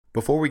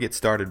Before we get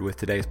started with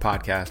today's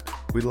podcast,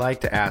 we'd like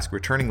to ask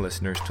returning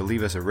listeners to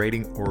leave us a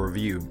rating or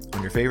review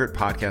on your favorite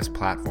podcast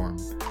platform,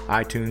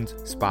 iTunes,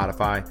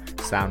 Spotify,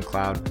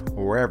 SoundCloud,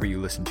 or wherever you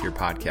listen to your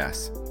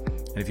podcasts.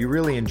 And if you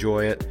really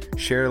enjoy it,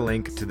 share a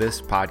link to this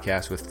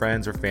podcast with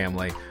friends or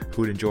family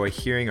who would enjoy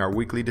hearing our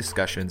weekly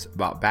discussions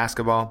about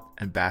basketball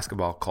and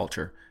basketball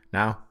culture.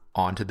 Now,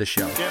 on to the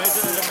show. Jim,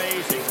 isn't it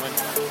amazing when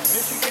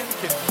Michigan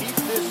can keep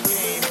this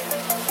game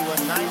to a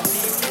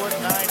 19-foot,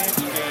 9-inch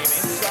game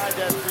inside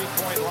that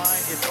three-point line?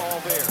 It's all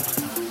there.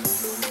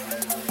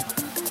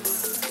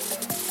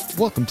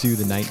 Welcome to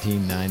the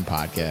 19-9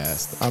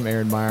 podcast. I'm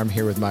Aaron Meyer. I'm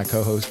here with my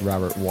co-host,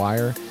 Robert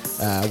Wire.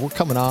 We're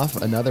coming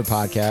off another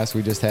podcast.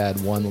 We just had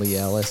one Lee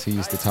Ellis who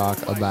used to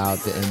talk about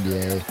the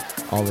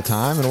NBA all the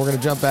time, and we're going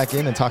to jump back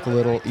in and talk a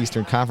little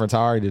Eastern Conference.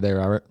 How are you today,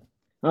 Robert?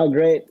 Oh,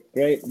 great.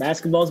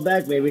 Basketball's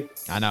back, baby.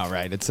 I know,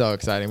 right? It's so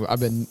exciting. I've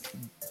been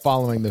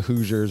following the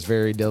Hoosiers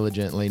very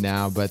diligently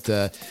now, but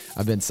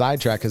I've been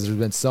sidetracked because there's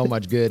been so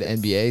much good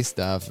NBA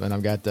stuff, and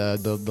I've got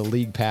the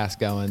league pass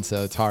going,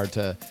 so it's hard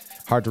to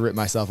rip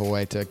myself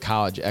away to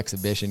college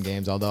exhibition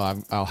games,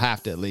 although I'll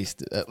have to at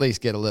least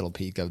get a little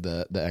peek of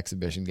the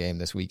exhibition game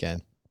this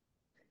weekend.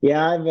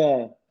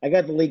 Yeah, I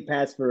got the league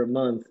pass for a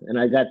month, and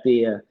I got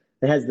it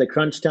has the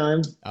crunch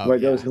time where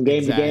it goes from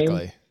game to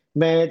game.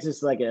 Man, it's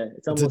just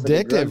it's almost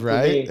addictive, like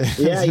right?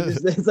 Yeah,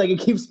 it's like it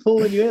keeps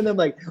pulling you in. I'm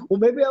like, well,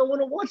 maybe I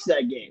want to watch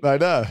that game. I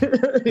know.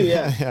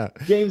 yeah.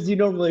 Games you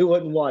normally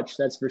wouldn't watch,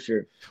 that's for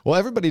sure. Well,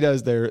 everybody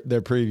does their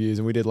previews,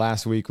 and we did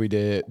last week. We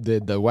did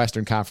the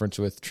Western Conference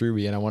with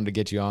Truby, and I wanted to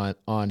get you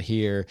on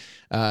here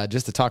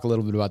just to talk a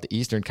little bit about the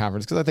Eastern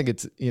Conference, because I think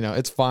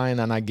it's fine,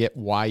 and I get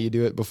why you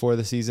do it before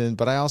the season,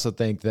 but I also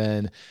think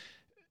then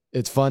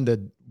it's fun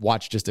to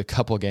watch just a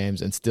couple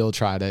games and still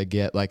try to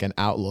get like an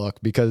outlook,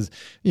 because,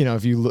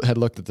 if you had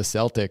looked at the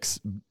Celtics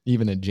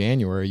even in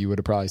January, you would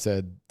have probably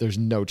said there's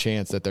no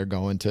chance that they're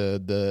going to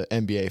the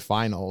NBA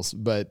finals,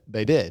 but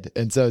they did.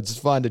 And so it's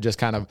fun to just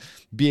kind of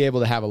be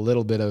able to have a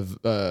little bit of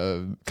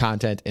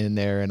content in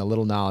there and a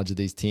little knowledge of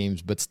these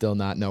teams, but still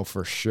not know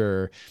for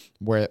sure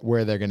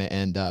where they're going to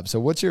end up. So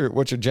what's your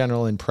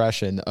general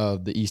impression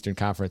of the Eastern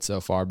Conference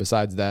so far,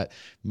 besides that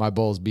my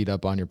Bulls beat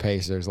up on your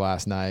Pacers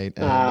last night?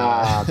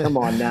 And, come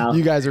on now.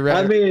 You guys are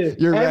ready. I mean,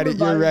 you're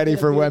ready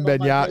for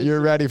Wembanyama.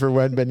 You're ready for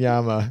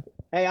Wembanyama.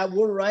 Hey,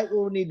 we're right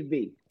where we need to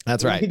be.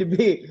 That's right.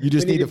 You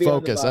just need to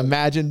focus.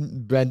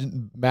 Imagine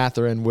Ben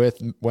Mathurin with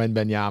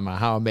Wembanyama.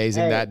 How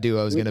amazing that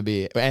duo is going to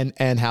be,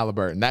 and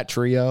Halliburton. That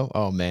trio.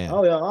 Oh man.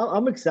 Oh yeah,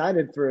 I'm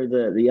excited for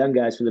the young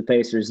guys for the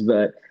Pacers,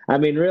 but I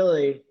mean,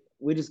 really,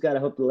 we just got to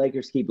hope the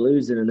Lakers keep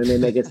losing, and then they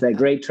make us that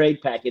great trade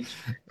package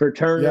for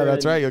Turner. Yeah,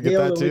 that's right. You'll get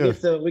that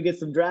too. We get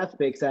some draft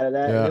picks out of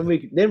that,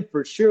 and then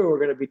for sure we're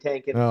going to be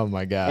tanking. Oh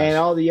my gosh. And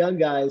all the young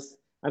guys.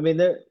 I mean,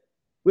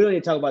 we don't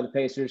need to talk about the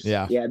Pacers.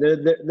 Yeah.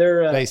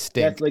 They're they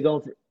stink. Definitely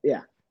going for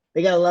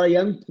They got a lot of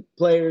young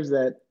players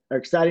that are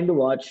exciting to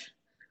watch,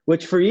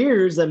 which for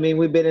years, I mean,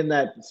 we've been in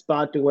that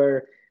spot to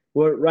where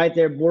we're right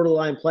there,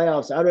 borderline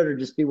playoffs. I'd rather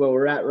just be where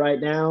we're at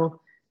right now,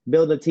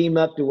 build a team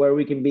up to where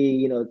we can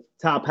be,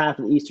 top half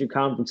of the Eastern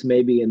Conference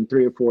maybe in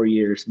 3 or 4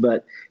 years.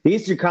 But the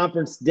Eastern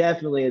Conference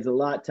definitely is a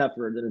lot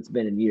tougher than it's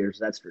been in years,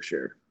 that's for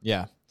sure.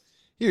 Yeah.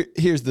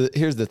 Here's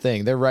the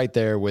thing. They're right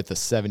there with the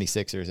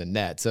 76ers and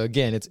Nets. So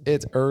again,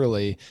 it's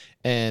early,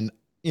 and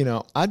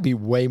I'd be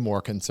way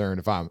more concerned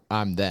if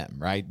I'm them,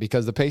 right?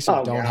 Because the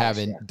Pacers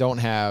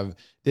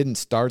didn't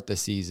start the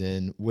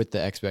season with the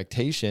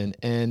expectation,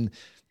 and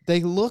they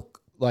look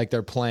like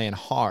they're playing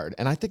hard.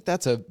 And I think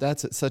that's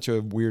such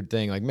a weird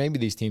thing. Like, maybe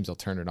these teams will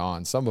turn it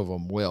on. Some of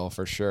them will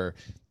for sure.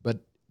 But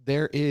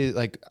there is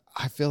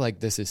I feel like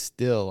this is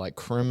still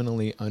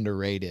criminally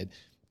underrated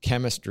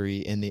chemistry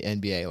in the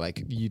NBA.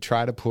 Like,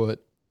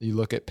 you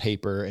look at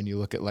paper, and you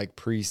look at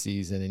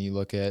preseason, and you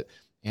look at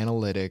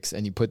analytics,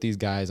 and you put these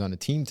guys on a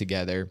team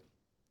together,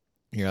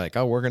 you're like,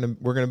 oh, we're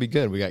gonna be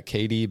good. We got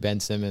KD, Ben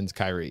Simmons,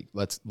 Kyrie.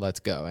 Let's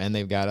go. And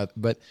they've got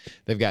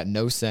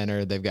no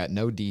center, they've got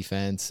no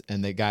defense,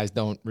 and the guys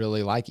don't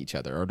really like each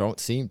other, or don't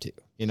seem to.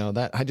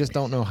 That I just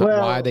don't know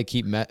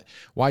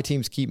why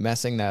teams keep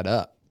messing that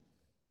up.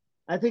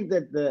 I think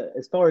that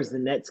as far as the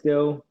Nets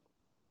go,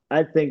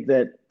 I think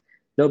that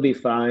they'll be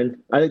fine.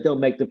 I think they'll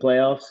make the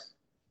playoffs.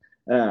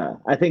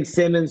 I think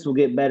Simmons will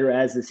get better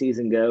as the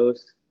season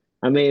goes.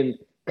 I mean,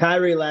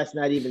 Kyrie last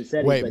night even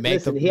said,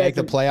 make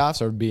the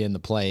playoffs or be in the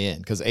play-in?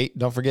 Because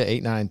don't forget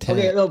 8, 9, 10.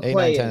 Okay, they'll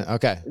play 10.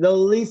 Okay. They'll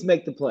at least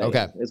make the play.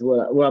 Okay. Is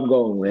what I'm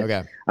going with.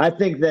 Okay. I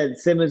think that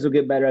Simmons will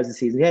get better as the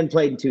season. He hadn't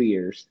played in 2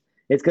 years.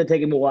 It's going to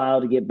take him a while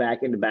to get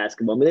back into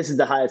basketball. I mean, this is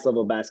the highest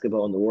level of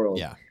basketball in the world.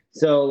 Yeah.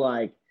 So,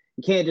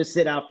 you can't just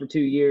sit out for 2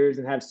 years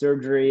and have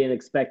surgery and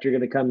expect you're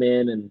going to come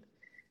in and,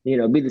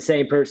 be the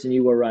same person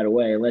you were right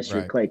away, unless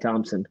you're Klay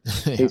Thompson.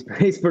 Yeah.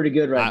 He's pretty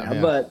good right now.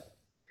 Yeah.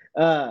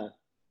 But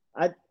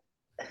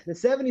the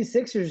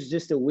 76ers is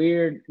just a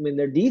weird – I mean,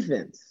 their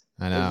defense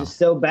is just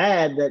so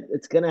bad that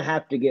it's going to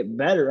have to get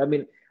better. I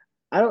mean,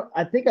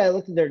 I think I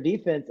looked at their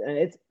defense, and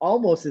it's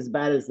almost as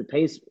bad as the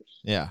Pacers.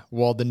 Yeah.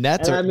 Well, the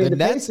Nets And are. I mean, the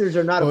Nets Pacers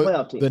are not a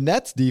playoff team. The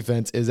Nets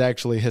defense is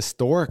actually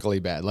historically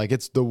bad. Like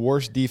it's the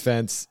worst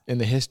defense in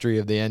the history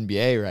of the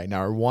NBA right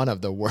now, or one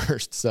of the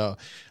worst. So,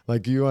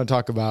 like you want to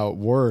talk about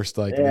worst?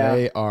 Like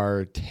they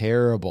are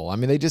terrible. I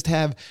mean, they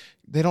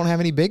don't have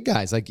any big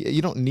guys. Like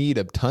you don't need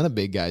a ton of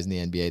big guys in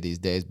the NBA these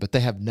days, but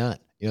they have none.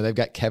 You know, they've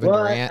got Kevin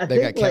Durant.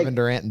 They've got Kevin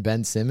Durant and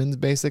Ben Simmons,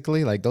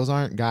 basically. Like those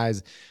aren't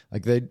guys.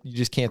 Like you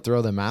just can't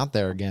throw them out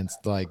there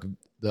against like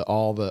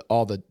all the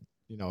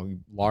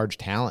large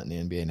talent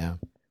in the NBA now.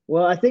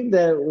 Well, I think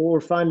that what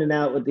we're finding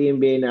out with the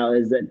NBA now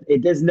is that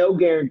it does no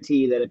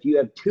guarantee that if you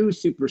have two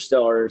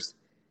superstars,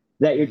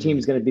 that your team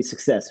is going to be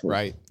successful.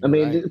 Right. I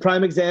mean, the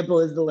prime example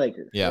is the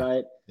Lakers. Yeah.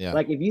 Right. Yeah.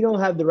 Like if you don't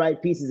have the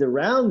right pieces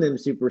around them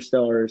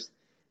superstars,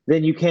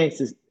 then you can't,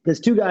 because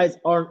two guys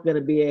aren't going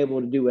to be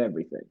able to do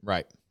everything.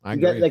 Right. I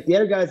agree. Like the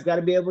other guys got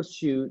to be able to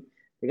shoot.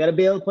 They got to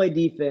be able to play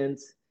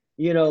defense.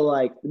 You know,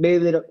 like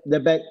maybe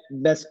they're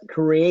best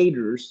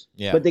creators,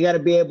 but they got to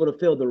be able to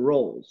fill the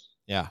roles.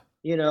 Yeah.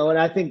 You know, and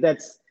I think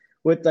that's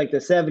with like the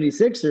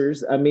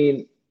 76ers. I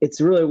mean,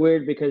 it's really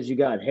weird because you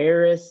got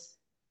Harris,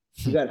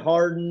 you got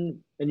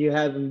Harden, and you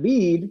have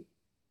Embiid.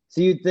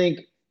 So you'd think,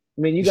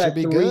 I mean, you got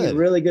three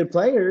really good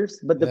players,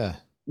 but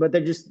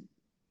they're just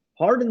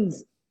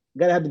Harden's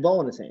got to have the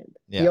ball in his hand.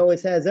 Yeah. He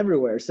always has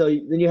everywhere. So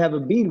then you have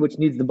Embiid, which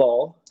needs the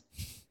ball.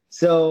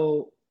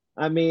 So,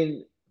 I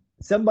mean,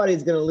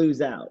 somebody's going to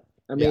lose out.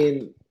 I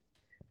mean,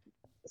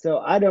 so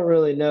I don't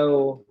really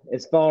know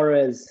as far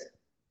as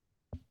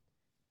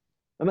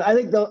 – I mean, I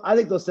think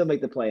they'll still make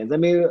the play-ins. I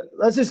mean,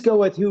 let's just go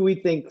with who we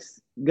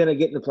think's going to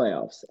get in the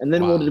playoffs, and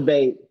then we'll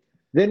debate.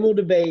 Then we'll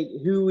debate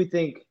who we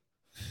think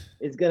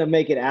is going to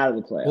make it out of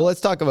the playoffs. Well,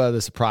 let's talk about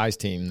the surprise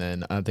team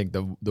then. I think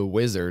the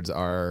Wizards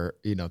are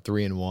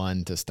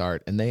 3-1 to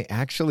start, and they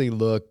actually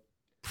look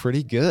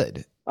pretty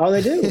good. Oh,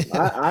 they do.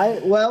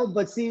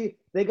 But see,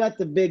 they got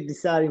the big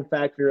deciding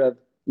factor of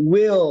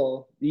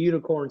will the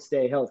unicorn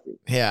stay healthy?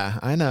 Yeah,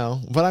 I know.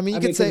 But I mean,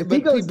 you could say, if he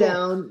goes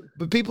down.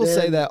 But people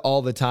say that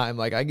all the time.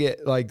 Like I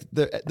get like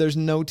there's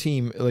no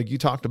team, like you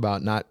talked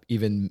about, not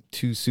even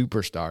two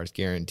superstars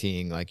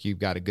guaranteeing like you've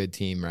got a good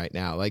team right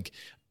now. Like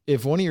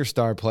if one of your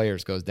star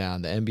players goes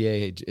down, the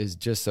NBA is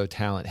just so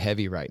talent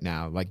heavy right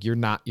now. Like you're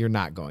not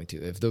going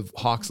to. If the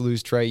Hawks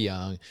lose Trae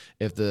Young,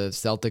 if the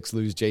Celtics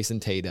lose Jason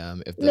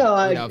Tatum, if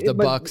the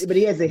Bucks, but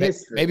he has a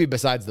history. Maybe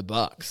besides the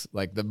Bucks,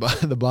 like the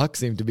Bucks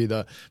seem to be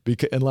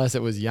unless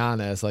it was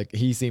Giannis, like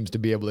he seems to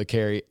be able to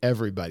carry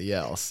everybody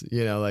else.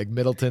 You know, like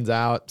Middleton's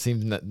out,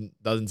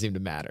 doesn't seem to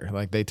matter.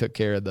 Like they took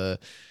care of the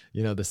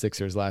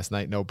Sixers last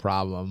night, no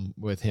problem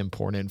with him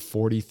pouring in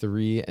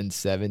 43 and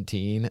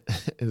 17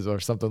 or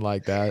something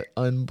like that.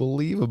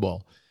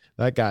 Unbelievable.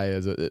 That guy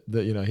is,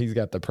 he's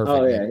got the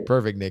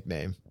perfect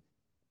nickname.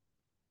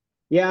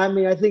 Yeah, I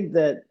mean, I think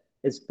that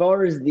as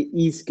far as the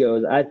East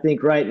goes, I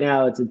think right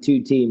now it's a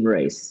two-team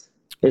race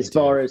as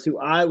far as who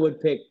I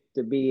would pick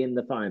to be in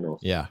the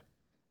finals. Yeah.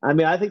 I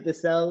mean, I think the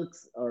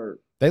Celtics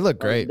they look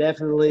great.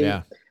 Definitely.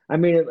 Yeah. I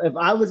mean, if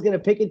I was going to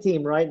pick a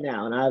team right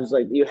now and I was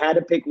like, you had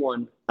to pick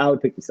one, I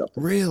would pick the Celtics.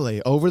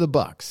 Really? Over the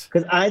Bucks?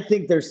 Because I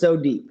think they're so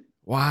deep.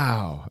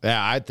 Wow.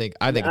 Yeah, I think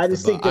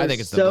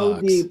it's so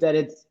deep that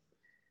it's.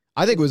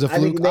 I think it was a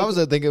fluke.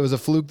 I think it was a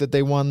fluke that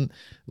they won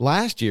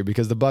last year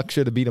because the Bucks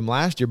should have beat them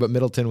last year, but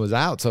Middleton was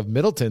out. So if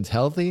Middleton's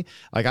healthy,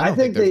 like I don't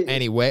think there's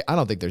any way. I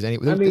don't think there's any.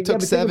 It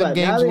took 7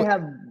 games. Now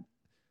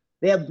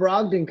they have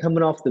Brogdon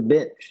coming off the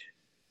bench.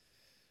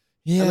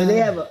 Yeah. I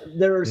mean,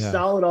 they're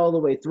solid all the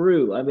way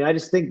through. I mean, I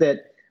just think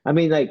that,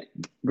 like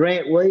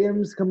Grant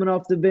Williams coming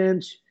off the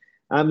bench.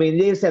 I mean,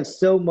 they just have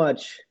so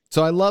much.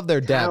 So I love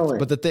their depth,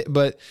 talent.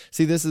 but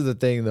see, this is the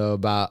thing though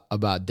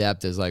about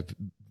depth is like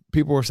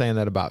people were saying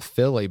that about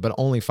Philly, but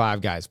only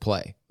 5 guys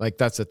play. Like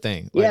that's the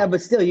thing. Like, yeah,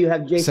 but still, you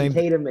have Jason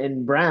Tatum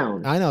and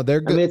Brown. I know they're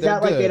good. I mean, it's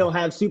not like they don't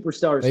have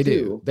superstars.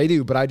 They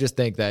do, but I just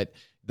think that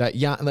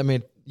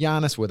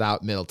Giannis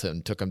without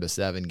Middleton took them to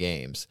 7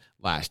 games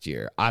last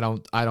year. I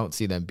don't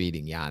see them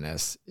beating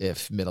Giannis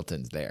if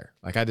Middleton's there.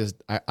 Like I don't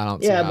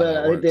see how that works.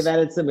 I think they've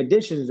added some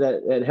additions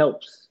that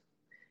helps.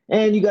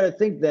 And you got to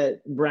think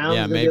that Brown's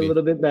going to be a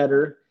little bit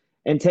better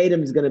and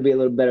Tatum's going to be a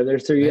little better. They're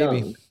so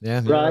young.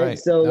 Yeah, right?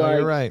 So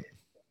you're right.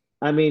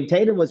 I mean,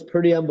 Tatum was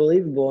pretty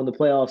unbelievable in the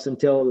playoffs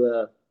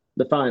until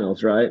the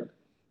finals, right?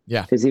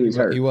 Yeah. Because he was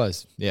hurt. He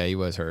was. Yeah, he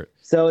was hurt.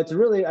 So it's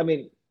really, I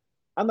mean,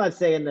 I'm not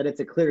saying that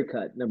it's a clear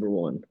cut number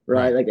one,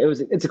 right? Like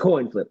it's a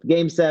coin flip.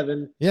 Game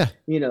 7. Yeah.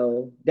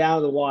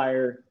 Down the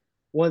wire.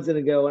 One's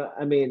gonna go.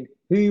 I mean,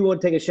 who you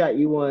want to take a shot?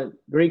 You want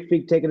Greek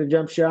Freak taking a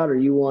jump shot, or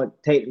you want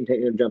Tatum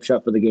taking a jump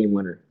shot for the game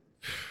winner?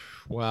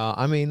 Well,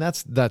 I mean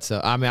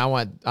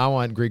I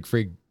want Greek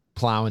Freak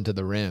plowing to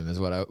the rim is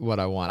what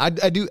I want.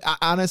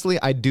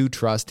 I do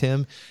trust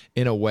him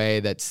in a way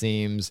that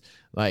seems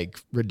like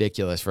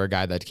ridiculous for a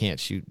guy that can't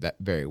shoot that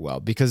very well,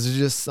 because there's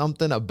just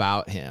something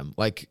about him.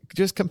 Like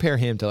just compare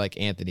him to like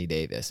Anthony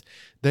Davis.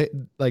 They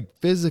like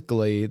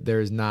physically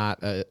there's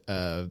not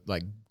a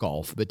like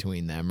gulf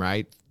between them,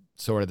 right?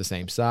 Sort of the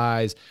same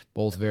size,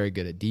 both very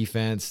good at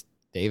defense.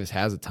 Davis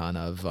has a ton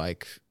of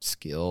like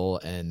skill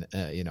and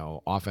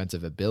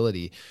offensive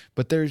ability,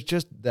 but there's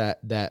just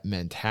that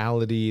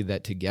mentality,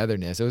 that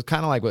togetherness. It was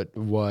kind of like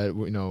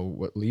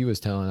what Lee was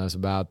telling us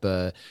about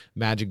the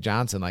Magic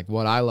Johnson. Like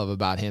what I love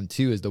about him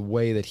too is the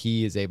way that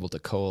he is able to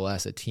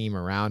coalesce a team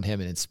around him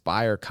and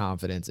inspire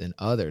confidence in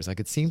others. Like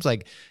it seems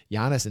like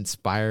Giannis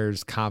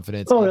inspires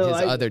confidence in his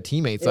other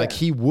teammates. Like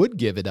he would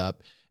give it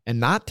up and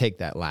not take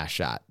that last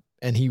shot,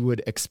 and he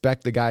would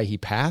expect the guy he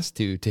passed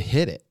to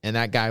hit it, and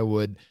that guy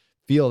would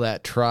feel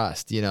that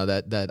trust,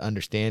 that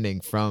understanding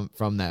from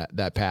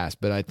that pass.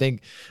 But I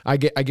think I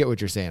get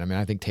what you're saying. I mean,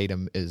 I think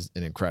Tatum is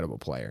an incredible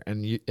player,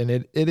 and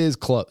it is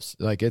close.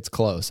 Like it's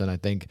close. And I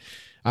think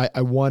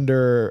I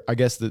wonder, I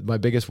guess my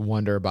biggest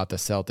wonder about the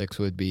Celtics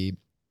would be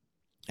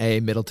A,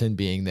 Middleton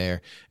being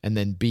there, and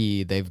then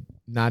B, they've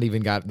not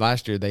even got,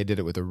 last year they did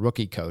it with a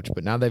rookie coach,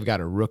 but now they've got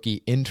a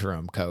rookie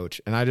interim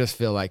coach. And I just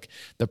feel like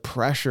the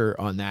pressure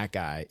on that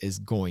guy is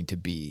going to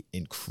be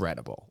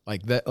incredible.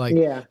 Like that,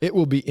 it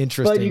will be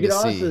interesting. But you could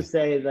also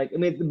say, like, I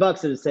mean, the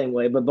Bucks are the same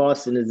way, but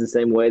Boston is the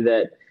same way,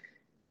 that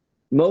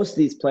most of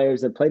these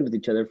players have played with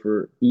each other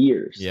for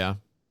years. Yeah.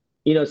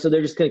 So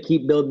they're just going to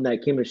keep building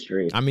that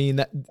chemistry. I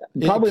mean,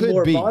 probably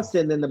more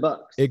Boston than the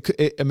Bucks.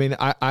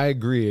 I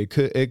agree.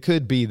 It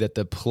could be that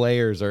the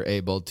players are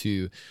able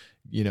to,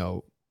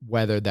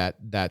 weather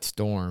that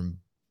storm,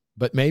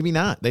 but maybe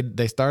not.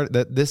 They started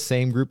this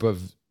same group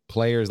of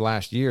players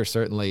last year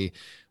certainly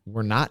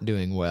were not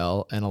doing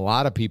well, and a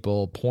lot of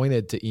people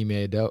pointed to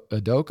Ime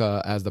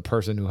Udoka as the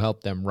person who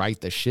helped them right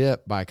the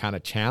ship by kind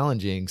of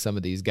challenging some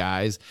of these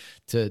guys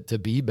to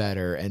be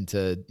better and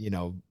to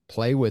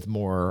play with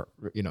more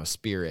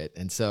spirit.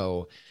 And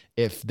so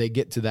if they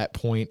get to that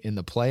point in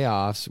the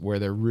playoffs where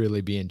they're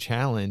really being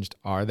challenged,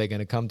 are they going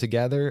to come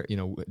together?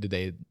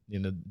 Did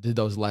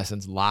those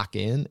lessons lock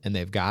in and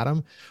they've got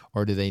them,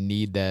 or do they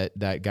need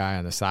that guy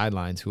on the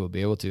sidelines who will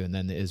be able to? And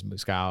then is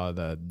Muscala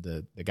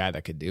the guy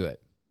that could do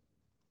it?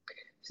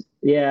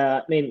 Yeah,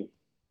 I mean,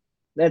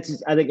 I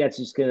think that's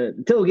just gonna,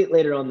 until we get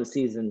later on the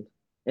season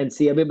and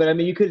see. But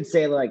you could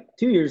say like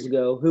 2 years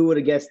ago, who would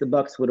have guessed the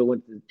Bucks would have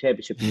won the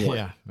championship and won?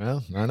 Yeah,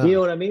 well, I know. You know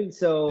what I mean?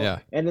 So, yeah.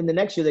 And then the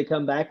next year they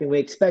come back and we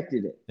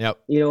expected it. Yep.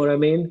 You know what I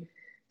mean?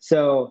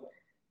 So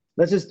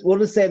we'll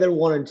just say they're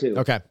 1 and 2.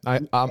 Okay, I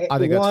think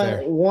that's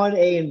fair. 1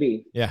 A and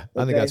B. Yeah,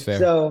 I think that's fair.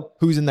 So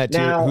who's in that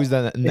tier? Now, who's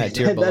in that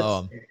tier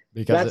below them?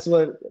 Because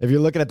if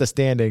you're looking at the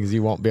standings,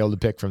 you won't be able to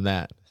pick from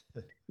that.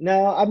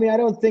 No, I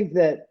don't think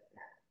that.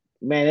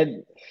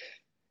 Man,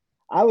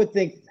 I would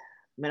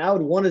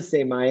want to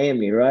say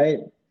Miami, right?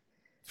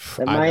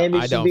 That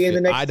Miami should be in the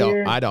next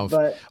tier.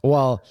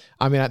 Well,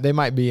 they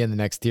might be in the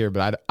next tier,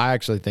 but I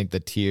actually think the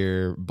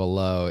tier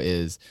below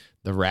is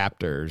the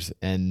Raptors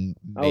and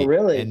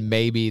really? and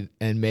maybe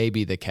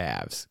the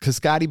Cavs, because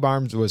Scotty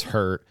Barnes was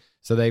hurt,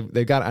 so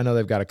they've got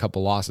a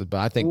couple losses, but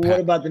I think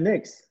what about the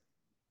Knicks?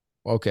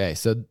 Okay,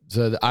 so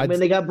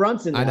they got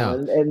Brunson now. I know,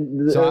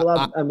 and so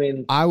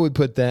I would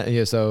put that.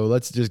 Yeah, so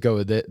let's just go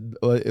with it.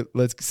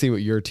 Let's see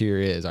what your tier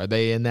is. Are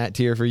they in that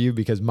tier for you?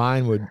 Because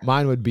mine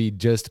would be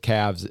just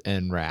Cavs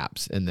and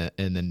Raps, and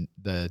then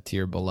the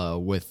tier below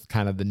with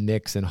kind of the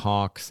Knicks and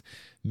Hawks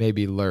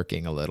maybe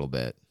lurking a little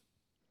bit.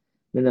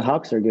 The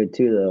Hawks are good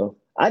too, though.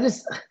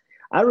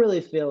 I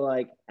really feel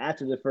like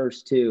after the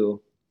first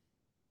two,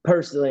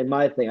 personally,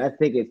 my thing, I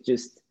think it's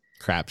just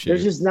crapshoot.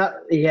 There's just not.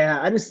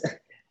 Yeah,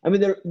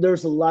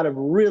 there's a lot of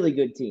really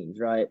good teams,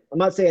 right? I'm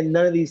not saying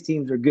none of these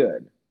teams are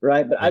good,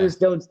 right? But I just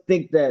don't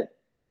think that,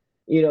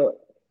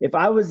 if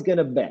I was going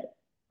to bet,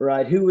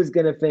 right, who was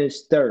going to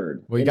finish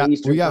third in the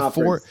Eastern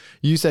Conference? 4.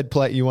 You said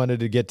you wanted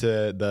to get to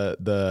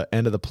the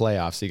end of the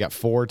playoffs. So you got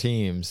 4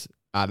 teams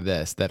out of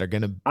this that are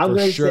going to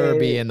for sure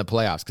be in the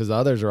playoffs, because the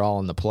others are all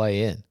in the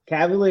play-in.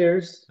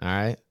 Cavaliers. All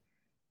right.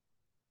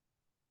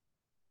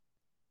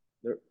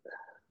 The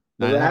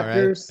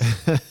Raptors.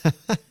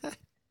 Right?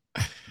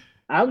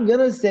 I'm going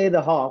to say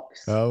the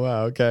Hawks. Oh,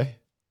 wow. Okay.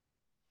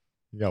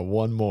 You got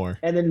one more.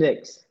 And the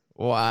Knicks.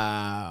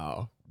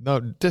 Wow. No,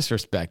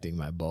 disrespecting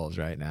my Bulls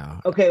right now.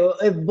 Okay, well,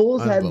 if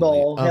Bulls had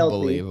ball healthy.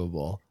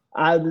 Unbelievable.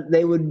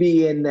 they would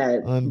be in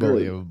that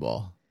Unbelievable.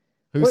 Group.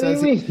 Who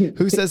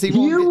says he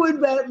won't? You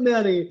would bet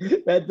money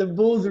that the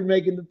Bulls are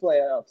making the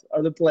playoffs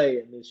or the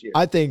play-in this year.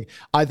 I think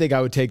I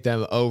would take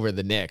them over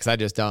the Knicks. I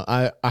just don't.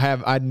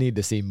 I'd need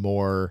to see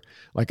more,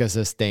 like a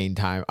sustained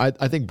time.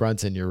 I think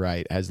Brunson, you're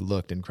right, has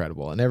looked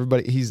incredible,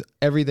 and he's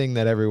everything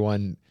that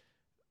everyone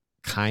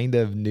kind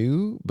of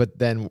knew. But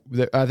then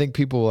I think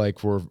people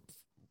were,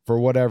 for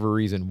whatever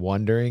reason,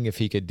 wondering if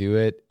he could do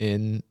it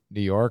in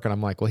New York, and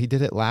I'm like, well, he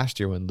did it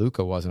last year when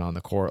Luka wasn't on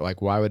the court. Like,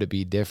 why would it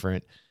be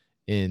different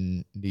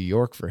in New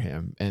York for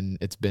him? And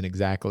it's been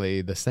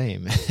exactly the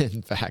same,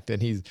 in fact.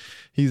 And he's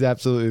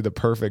absolutely the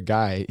perfect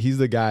guy. He's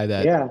the guy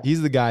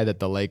that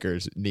the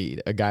Lakers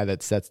need, a guy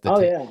that sets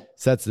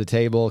the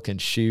table, can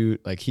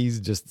shoot. Like he's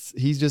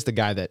just a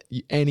guy that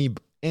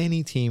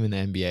any team in the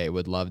NBA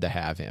would love to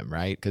have him,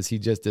 right? Because he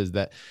just is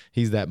that.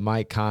 He's that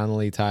Mike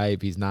Conley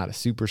type. He's not a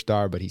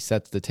superstar, but he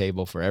sets the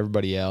table for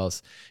everybody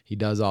else. He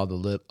does all the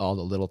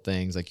little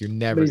things. Like you're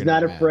never. But he's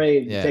not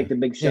afraid to take the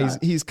big shot. Yeah,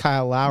 he's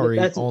Kyle Lowry,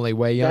 only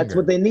way younger. That's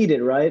what they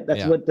needed, right?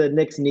 That's what the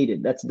Knicks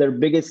needed. That's their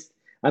biggest.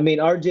 I mean,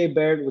 RJ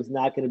Barrett was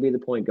not going to be the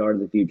point guard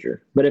of the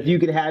future, but if you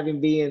could have him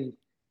being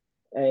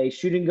a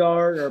shooting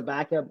guard or a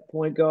backup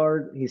point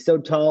guard, he's so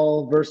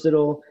tall,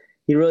 versatile.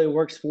 He really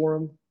works for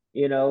him,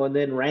 you know. And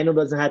then Randall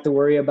doesn't have to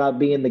worry about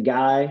being the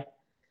guy,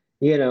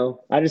 you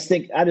know. I just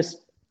think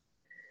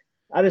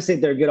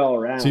they're good all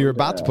around. So you're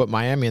about to put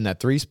Miami in that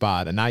 3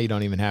 spot, and now you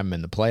don't even have them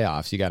in the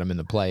playoffs. You got them in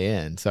the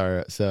play-in.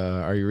 So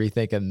are you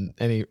rethinking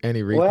any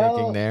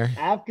rethinking there?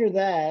 After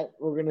that,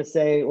 we're gonna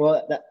say,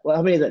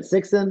 how many is that?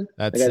 6 then?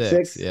 That's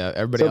 6. Yeah,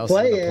 everybody else is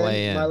in the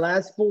play-in. My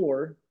last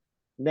 4: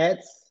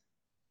 Nets,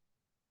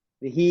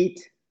 the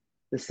Heat,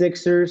 the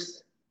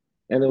Sixers,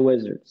 and the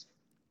Wizards.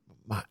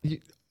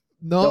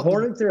 The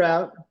Hornets are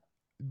out.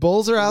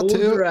 Bulls are out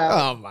too. Are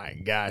out. Oh my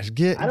gosh!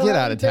 Get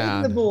out of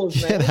town. The Bulls,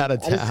 get out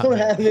of town. I just don't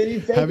have any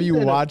faith. Have you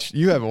watched?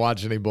 You haven't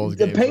watched any Bulls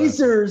games. The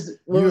Pacers.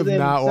 You have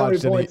not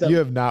watched any. You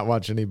have not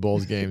watched any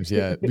Bulls games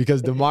yet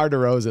because DeMar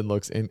DeRozan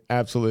looks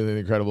absolutely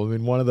incredible. I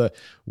mean, one of the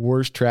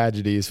worst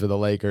tragedies for the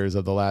Lakers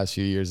of the last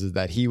few years is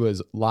that he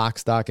was lock,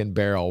 stock, and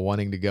barrel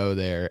wanting to go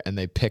there, and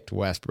they picked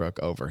Westbrook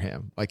over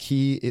him. Like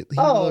he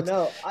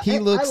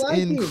looks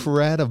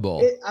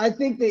incredible. I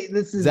think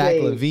this is Zach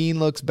LaVine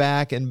looks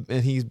back and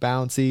he's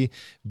bouncy.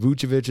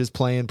 Vucevic is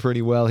playing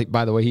pretty well.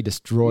 By the way, he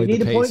destroyed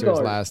the Pacers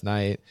last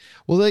night.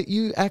 Well,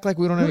 you act like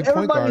we don't have any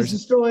point guards. Everybody's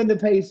destroying the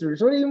Pacers.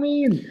 What do you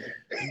mean?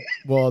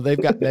 Well, they've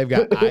got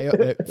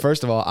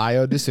first of all,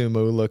 Ayo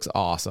Dosunmu looks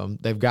awesome.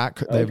 They've got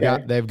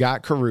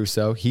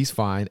Caruso. He's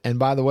fine. And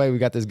by the way, we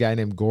got this guy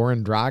named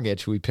Goran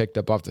Dragic who we picked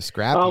up off the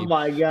scrap heap. Oh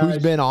my gosh,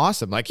 who's been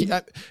awesome. Like you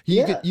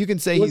can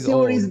say we'll he's see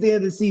old. Where he's at the end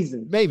of the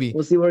season. Maybe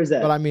we'll see where he's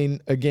at. But I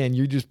mean, again,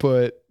 you just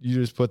put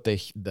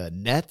the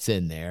Nets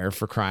in there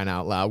for crying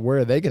out loud. Where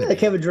are they going to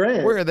be? Kevin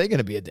Durant. Where are they going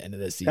to be at the end of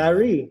this season?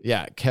 Kyrie.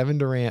 Yeah, Kevin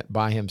Durant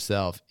by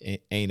himself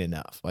ain't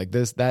enough. Like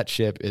that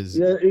ship is.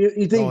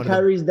 You think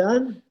Kyrie's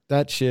done?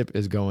 That ship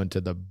is going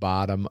to the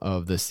bottom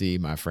of the sea,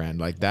 my friend.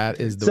 Like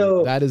that's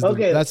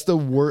the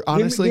worst.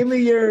 Honestly, give me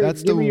your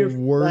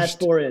worst. Last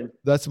 4 in.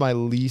 That's my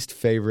least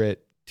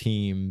favorite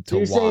team to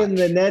watch. You're saying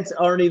the Nets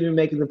aren't even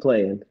making the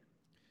play-in?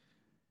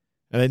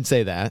 I didn't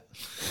say that.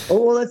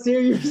 Oh, well, let's hear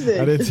your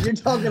thing. You're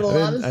talking a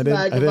lot of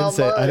smack about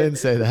mine. I didn't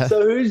say that.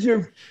 So who's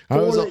your I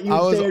was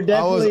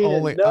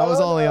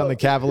only on the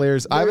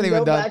Cavaliers. I haven't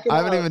even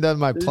done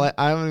my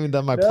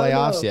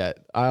playoffs yet.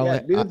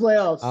 Do the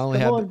playoffs. I only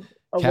Come on.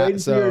 I'm waiting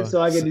for you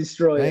so I can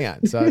destroy it. Hang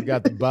on. So I've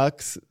got the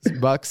Bucks,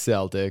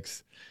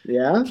 Celtics.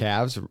 Yeah.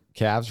 Cavs,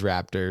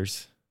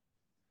 Raptors.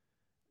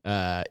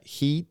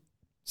 Heat,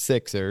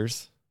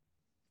 Sixers.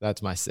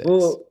 That's my 6.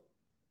 Well,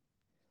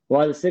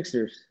 why the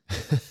Sixers?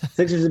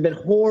 Sixers have been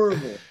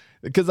horrible.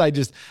 Because I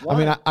just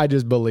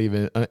believe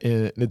in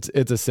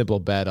it's a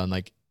simple bet on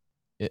like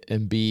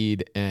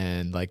Embiid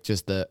and like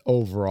just the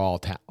overall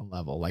talent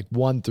level. Like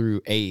 1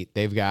 through 8,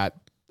 they've got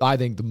I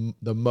think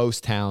the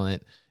most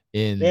talent.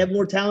 They have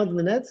more talent than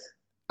the Nets?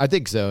 I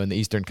think so in the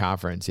Eastern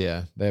Conference.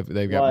 Yeah,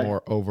 they've got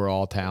more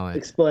overall talent.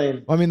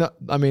 Explain. I mean,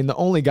 the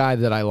only guy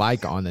that I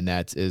like on the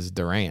Nets is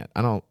Durant.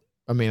 You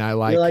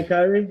like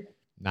Kyrie?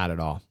 Not at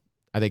all.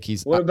 I think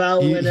he's. What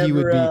about whenever he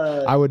would be?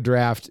 I would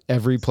draft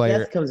every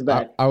player. Seth comes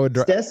back. I would.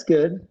 Seth's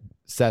good.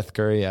 Seth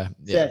Curry. Yeah.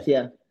 Seth.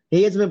 Yeah.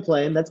 He hasn't been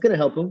playing. That's going to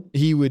help him.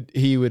 He would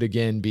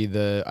again be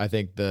the. I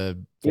think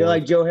the. You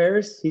like Joe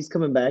Harris? He's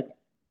coming back.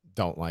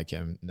 Don't like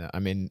him. No, I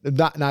mean,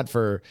 not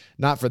for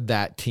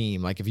that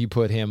team. Like if you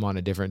put him on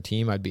a different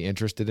team, I'd be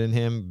interested in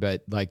him.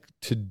 But like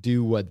to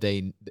do what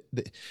the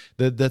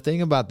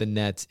thing about the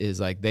Nets is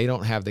like they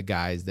don't have the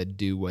guys that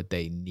do what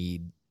they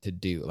need to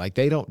do. Like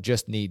they don't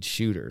just need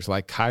shooters.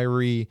 Like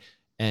Kyrie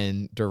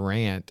and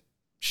Durant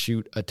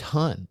shoot a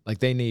ton. Like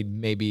they need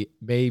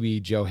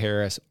maybe Joe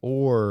Harris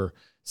or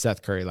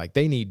Seth Curry. Like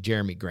they need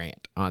Jeremy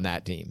Grant on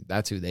that team.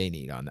 That's who they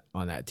need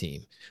on that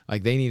team.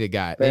 Like they need a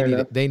guy.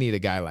 They need a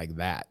guy like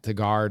that to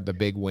guard the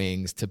big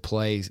wings, to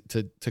play,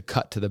 to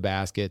cut to the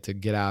basket, to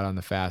get out on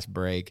the fast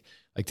break,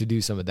 like to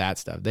do some of that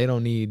stuff.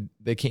 You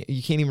can't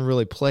even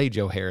really play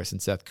Joe Harris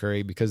and Seth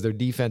Curry because their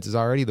defense is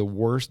already the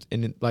worst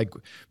in like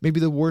maybe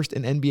the worst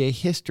in NBA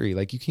history.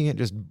 Like you can't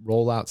just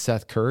roll out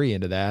Seth Curry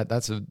into that.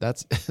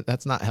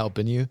 That's not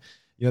helping you.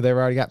 You know, they've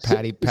already got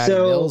Patty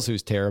Mills,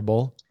 who's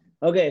terrible.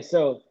 Okay,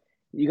 so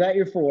you got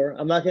your 4.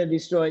 I'm not going to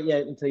destroy it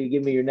yet until you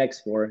give me your next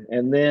 4,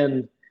 and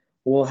then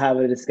we'll have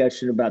a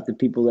discussion about the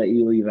people that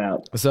you leave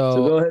out. So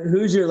go ahead.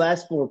 Who's your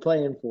last 4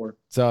 playing for?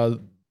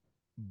 So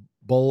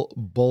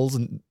Bulls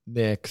and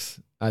Knicks,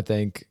 I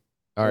think,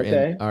 are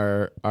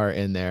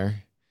in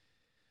there,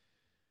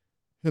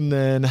 and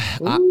then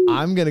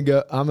I'm gonna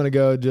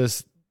go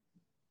just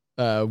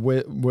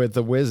with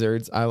the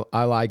Wizards.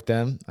 I like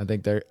them. I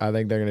think they're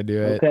gonna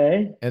do it.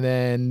 Okay. And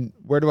then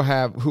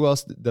who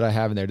else did I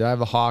have in there? Did I have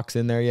the Hawks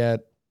in there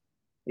yet?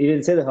 You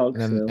didn't say the Hawks.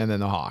 And then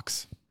the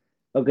Hawks.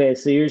 Okay,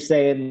 so you're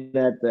saying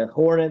that the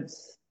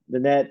Hornets, the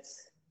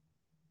Nets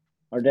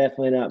are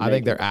definitely not. I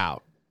think they're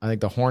out. I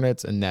think the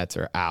Hornets and Nets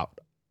are out.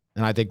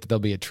 And I think that there'll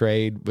be a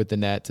trade with the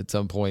Nets at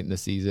some point in the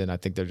season. I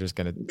think they're just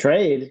going to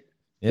trade.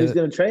 Yeah, Who's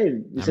going to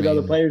trade? You said all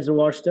the players are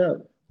washed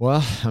up.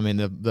 Well, I mean,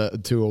 the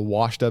to a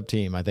washed up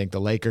team, I think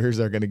the Lakers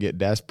are going to get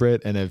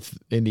desperate. And if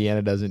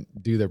Indiana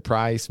doesn't do their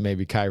price,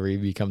 maybe Kyrie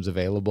becomes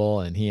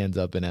available and he ends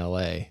up in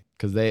LA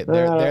because they're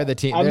the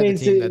team. I mean,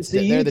 so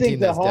you think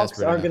the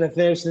Hawks aren't going to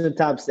finish in the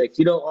top 6?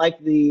 You don't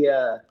like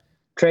the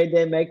trade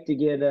they make to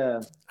get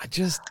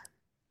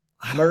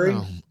Murray?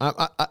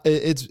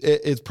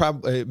 It's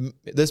probably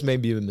this may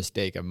be a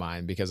mistake of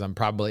mine because I'm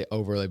probably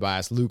overly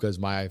biased. Luka's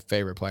my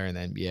favorite player in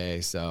the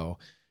NBA, so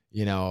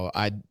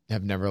I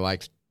have never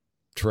liked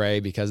Trey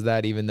because of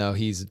that, even though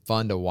he's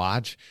fun to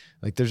watch.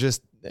 Like there's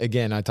just,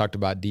 again, I talked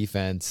about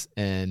defense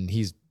and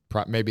he's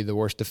maybe the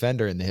worst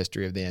defender in the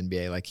history of the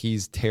NBA. Like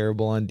he's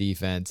terrible on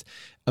defense,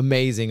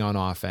 amazing on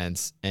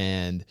offense.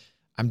 And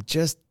I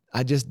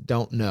just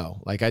don't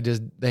know. Like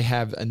they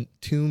have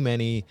too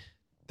many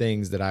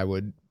things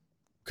that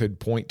could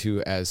point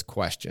to as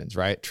questions,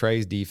 right?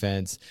 Trey's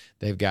defense,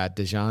 they've got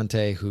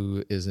DeJounte,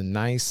 who is a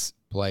nice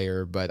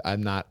player, but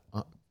I'm not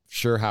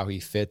sure how he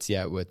fits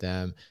yet with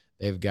them.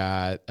 They've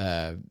got,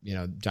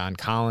 John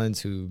Collins,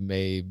 who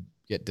may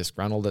get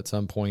disgruntled at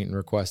some point and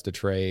request a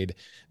trade.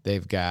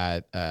 They've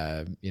got,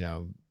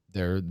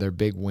 their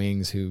big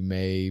wings who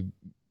may,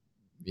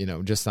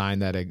 just sign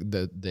that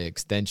the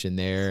extension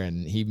there.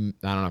 And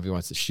I don't know if he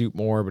wants to shoot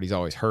more, but he's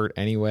always hurt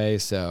anyway.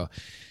 So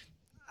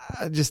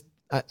I'm just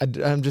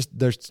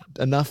there's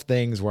enough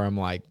things where I'm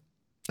like,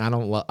 I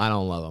don't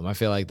love them. I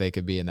feel like they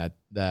could be in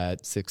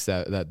that 6,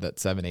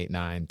 7, 8,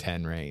 9,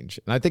 10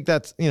 range. And I think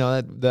that's,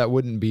 that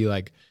wouldn't be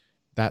like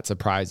that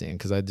surprising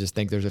because I just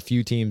think there's a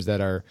few teams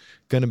that are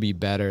going to be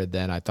better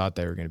than I thought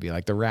they were going to be.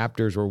 Like the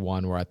Raptors were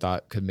one where I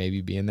thought could maybe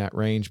be in that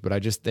range, but I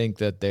just think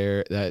that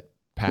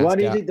Pascal. Why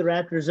do you think the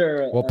Raptors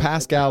are? Well,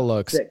 Pascal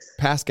it's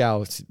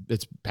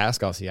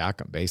Pascal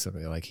Siakam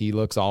basically. Like he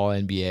looks all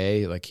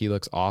NBA. Like he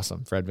looks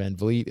awesome. Fred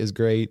VanVleet is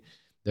great.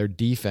 Their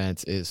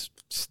defense is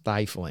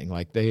stifling.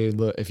 Like they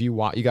look, if you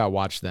got to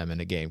watch them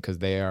in a game because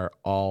they are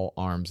all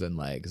arms and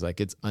legs.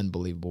 Like it's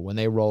unbelievable when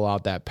they roll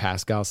out that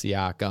Pascal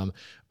Siakam,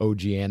 OG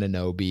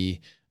Anunoby,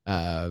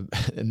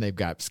 and they've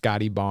got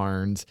Scotty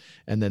Barnes,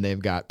 and then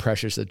they've got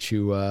Precious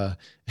Achiuwa.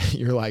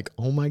 You're like,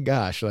 oh my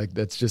gosh, like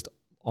that's just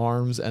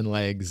arms and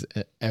legs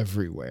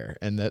everywhere,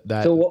 and that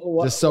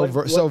just so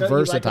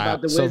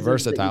versatile, so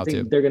versatile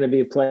too. They're going to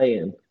be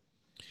playing.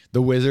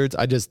 The Wizards,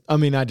 I just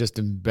am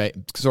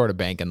sort of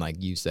banking,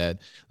 like you said,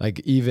 like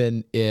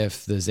even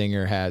if the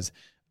Zinger has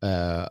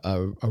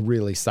a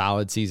really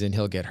solid season,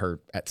 he'll get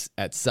hurt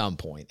at some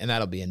point, and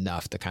that'll be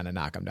enough to kind of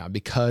knock him down.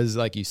 Because,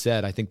 like you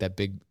said, I think that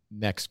big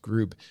next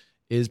group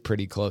is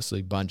pretty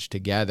closely bunched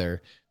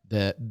together.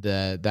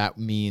 That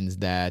means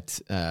that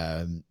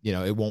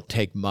it won't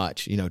take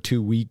much.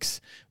 2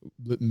 weeks,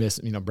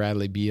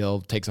 Bradley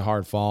Beal takes a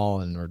hard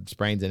fall or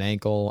sprains an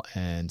ankle,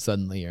 and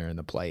suddenly you're in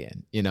the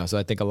play-in. So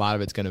I think a lot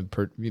of it's going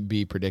to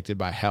be predicted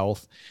by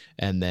health,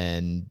 and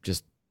then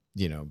just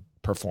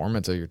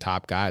performance of your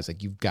top guys.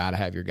 Like you've got to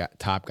have your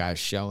top guys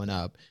showing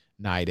up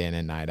night in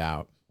and night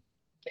out.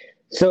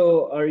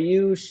 So are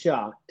you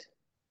shocked?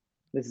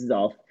 This is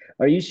off.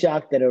 Are you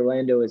shocked that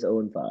Orlando is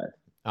 0-5?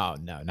 Oh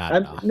no, not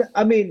at all.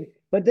 I mean,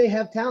 but they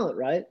have talent,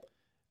 right?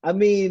 I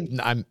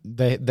mean,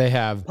 they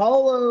have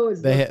Paulo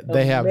is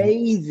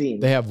amazing.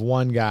 They have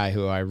one guy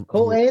who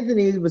Cole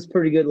Anthony was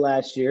pretty good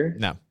last year.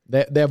 No,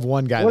 they have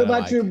one guy. What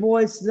about your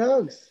boy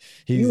Suggs?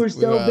 You were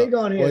so big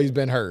on him. Well, he's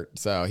been hurt,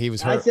 so he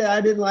was hurt. I said I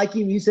didn't like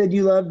him. You said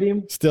you loved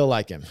him. Still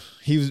like him.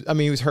 He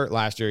was hurt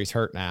last year. He's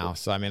hurt now.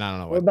 So I mean, I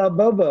don't know. What about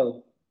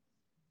Bobo?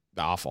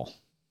 Awful.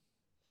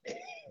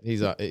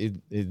 He's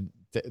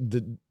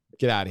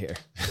get out of here.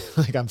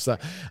 Like, I'm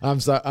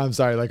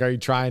sorry. Like, are you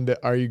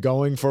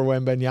going for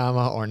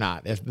Wembanyama or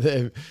not?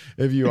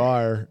 If you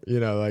are,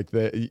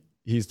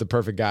 he's the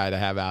perfect guy to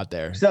have out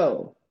there.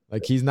 So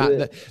like, he's not,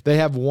 they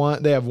have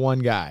one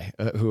guy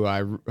who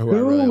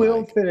really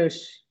will like.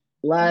 Finish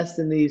last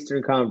in the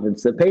Eastern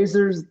Conference, the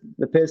Pacers,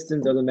 the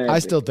Pistons, or the Magic? I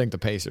still think the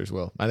Pacers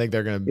will. I think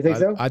they're going to, you think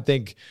so?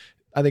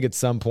 I think at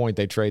some point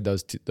they trade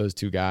those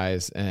two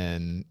guys,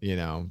 and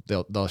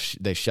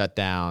they shut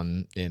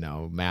down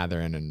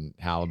Matherin and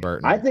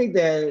Halliburton. I think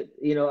that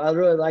I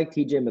really like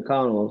T.J.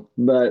 McConnell,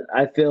 but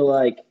I feel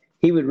like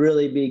he would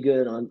really be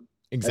good on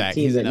exactly. a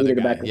team He's that another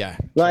needed guy. a backup. Yeah,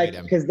 like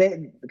because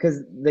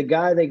the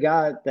guy they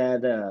got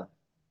that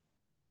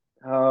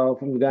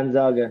from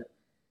Gonzaga,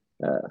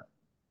 I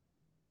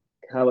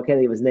can't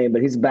think of his name,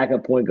 but he's a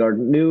backup point guard.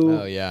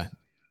 Oh yeah.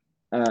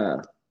 I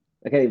can't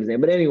think of his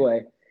name, but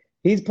anyway.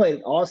 He's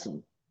played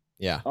awesome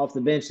off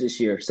the bench this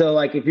year. So,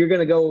 like, if you're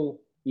going to go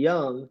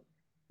young,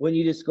 wouldn't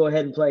you just go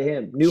ahead and play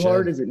him?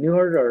 Newhart, is it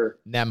Newhart or?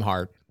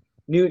 Nembhard.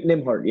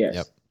 Nembhard, yes.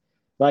 Yep.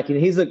 Like, and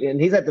he's at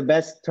the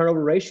best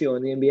turnover ratio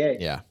in the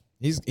NBA. Yeah.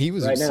 He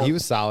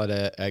was solid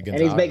at Gonzaga.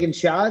 And he's making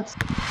shots.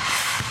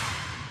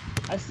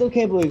 I still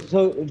can't believe.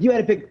 So, if you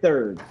had to pick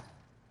third,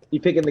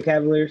 you picking the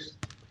Cavaliers?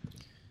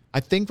 I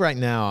think right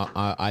now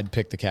I'd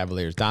pick the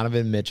Cavaliers.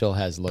 Donovan Mitchell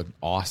has looked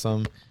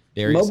awesome.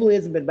 Mobley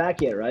hasn't been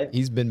back yet, right?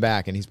 He's been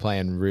back and he's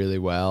playing really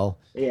well.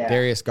 Yeah.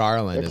 Darius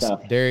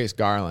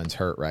Garland's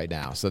hurt right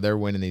now, so they're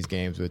winning these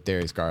games with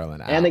Darius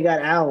Garland out. And they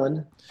got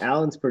Allen.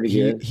 Allen's pretty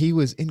good. He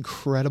was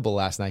incredible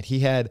last night.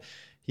 He had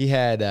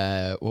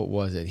what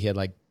was it? He had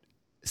like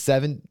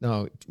 20?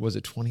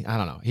 I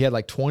don't know. He had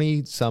like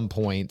 20 some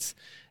points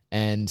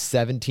and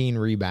 17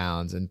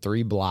 rebounds and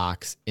 3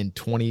 blocks in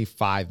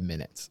 25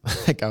 minutes.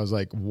 Like I was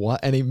like, what?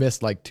 And he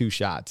missed like 2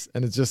 shots.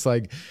 And it's just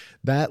like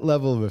that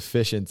level of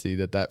efficiency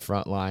that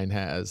front line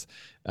has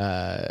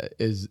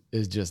is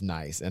just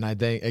nice. And I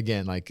think,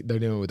 again, like they're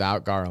doing it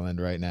without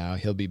Garland right now.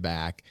 He'll be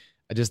back.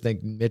 I just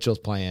think Mitchell's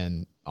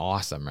playing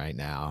awesome right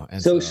now.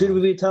 And so should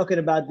we be talking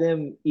about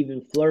them even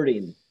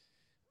flirting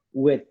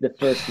with the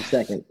first and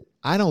second?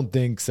 I don't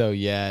think so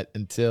yet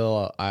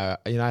until I'd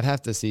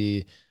have to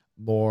see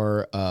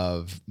more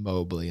of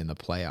Mobley in the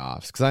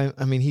playoffs, because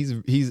I mean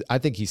I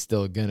think he's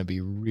still gonna be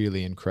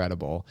really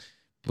incredible,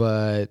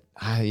 but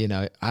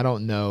I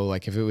don't know,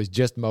 like if it was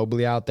just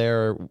Mobley out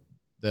there,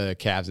 the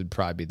Cavs would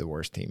probably be the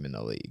worst team in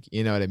the league.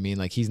 You know what I mean?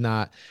 Like he's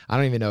not. I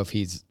don't even know if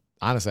he's.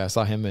 Honestly, I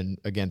saw him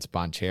against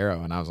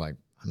Banchero, and I was like,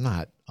 I'm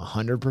not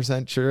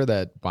 100% sure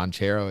that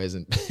Banchero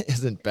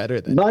isn't better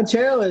than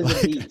Banchero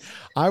is a beast.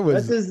 I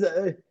was. This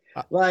is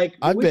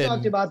we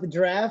talked about the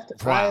draft.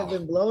 Wow, I have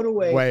been blown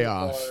away way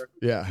off.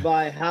 Yeah,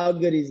 by how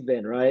good he's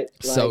been. Right,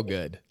 so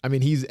good. I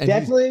mean, he's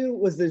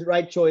was the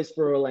right choice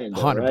for Orlando.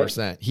 100%.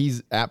 Right?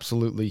 He's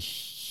absolutely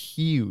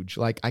huge.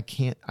 Like I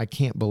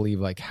can't believe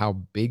like how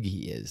big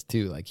he is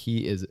too. Like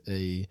he is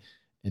a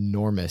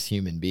enormous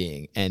human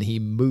being, and he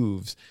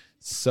moves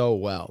so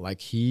well.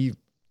 Like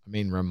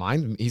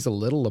reminds me, he's a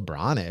little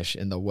LeBron-ish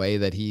in the way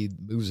that he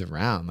moves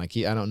around. Like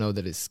I don't know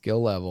that his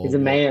skill level he's a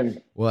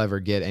man will ever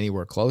get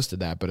anywhere close to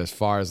that. But as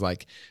far as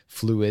like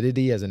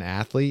fluidity as an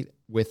athlete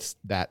with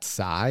that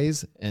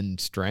size and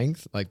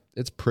strength, like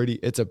it's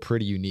a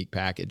pretty unique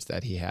package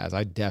that he has.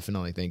 I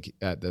definitely think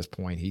at this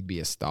point he'd be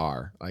a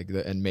star.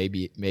 And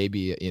maybe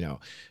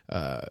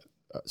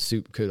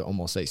could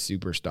almost say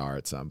superstar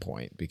at some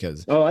point,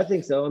 because I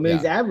think so. I mean,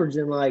 he's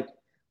averaging like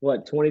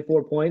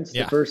 24 points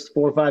the first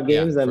 4 or 5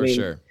 games. I mean,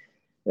 sure.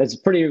 That's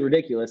pretty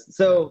ridiculous.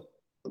 So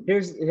I'm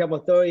going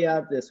to throw you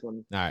out this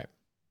one. All right.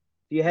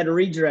 If you had to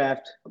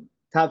redraft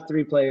top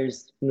 3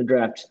 players from the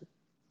draft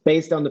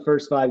based on the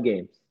first 5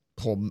 games.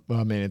 Well,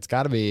 I mean, it's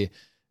got to be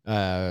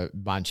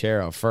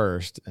Banchero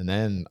first, and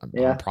then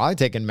I'm probably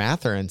taking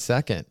Mathurin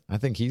second. I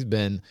think he's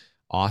been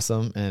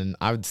awesome, and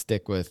I would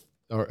stick with,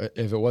 or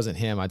if it wasn't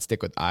him, I'd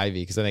stick with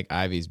Ivy, because I think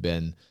Ivy's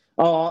been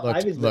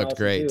looked awesome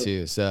great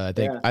too. So I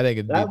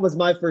think that was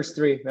my first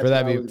 3.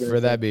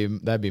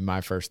 That'd be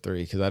my first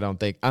 3, because I don't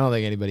think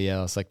anybody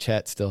else, like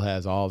Chet still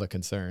has all the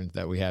concerns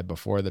that we had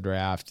before the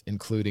draft,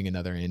 including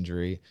another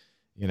injury.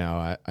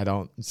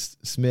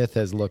 Smith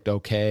has looked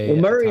okay.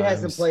 Well, Murray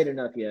hasn't played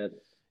enough yet.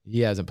 He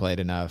hasn't played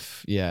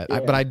enough yet.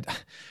 Yeah.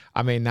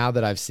 I mean, now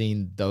that I've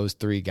seen those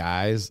 3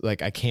 guys,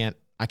 like I can't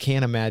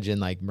imagine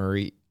like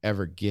Murray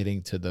ever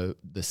getting to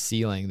the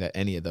ceiling that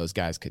any of those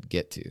guys could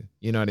get to.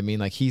 You know what I mean?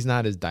 Like he's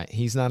not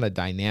a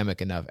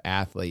dynamic enough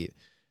athlete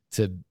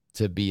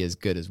to be as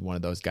good as one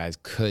of those guys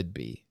could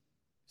be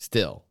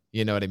still.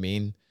 You know what I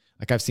mean?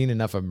 Like I've seen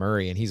enough of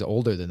Murray, and he's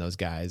older than those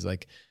guys.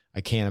 Like I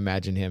can't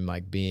imagine him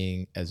like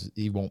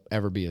he won't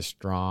ever be as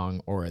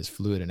strong or as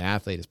fluid an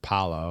athlete as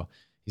Paolo.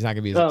 He's not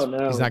going to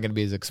be he's not going to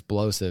be as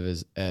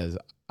explosive as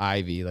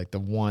Ivy. Like the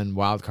one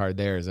wild card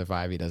there is if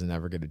Ivy doesn't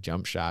ever get a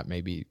jump shot,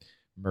 maybe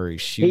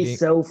Murray's shooting. He's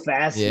so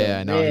fast.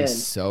 Yeah, no,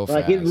 he's so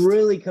fast. Like it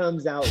really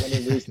comes out when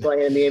he's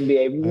playing in the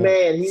NBA.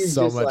 Man, he's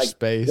so just much like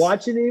space.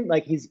 Watching him,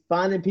 like he's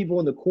finding people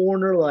in the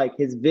corner, like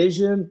his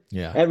vision,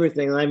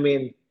 everything. I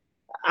mean,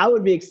 I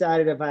would be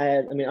excited if I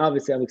had. I mean,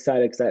 obviously, I'm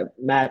excited because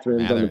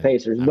Mathurin's on the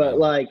Pacers, but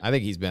like I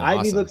think he's been.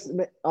 Ivy looks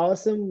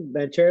awesome.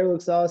 Banchero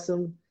looks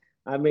awesome.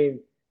 I mean,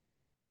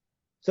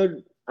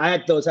 so I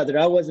had those out there.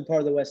 I wasn't part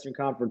of the Western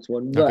Conference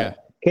one, but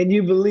can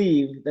you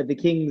believe that the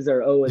Kings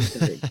are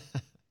 0-3?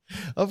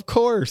 Of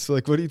course.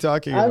 Like, what are you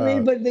talking about? I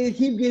mean, but they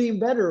keep getting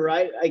better,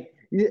 right? Like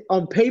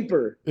on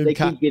paper, they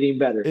keep getting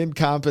better.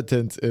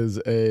 Incompetence is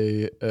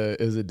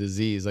a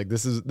disease. Like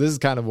this is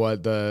kind of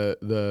what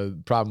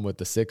the problem with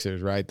the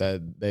Sixers, right?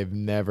 That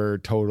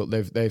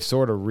they've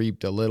sort of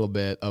reaped a little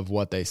bit of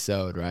what they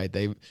sowed, right?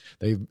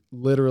 They've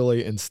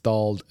literally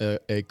installed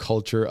a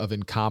culture of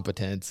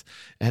incompetence,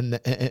 and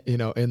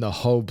in the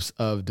hopes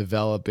of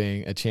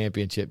developing a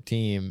championship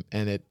team,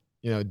 and it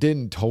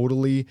didn't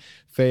totally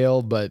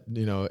fail, but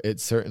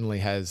it certainly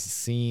has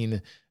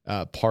seen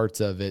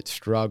parts of it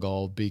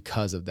struggle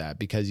because of that,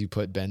 because you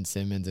put Ben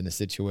Simmons in a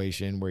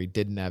situation where he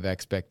didn't have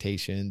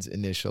expectations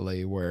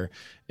initially, where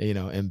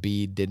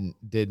Embiid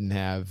didn't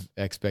have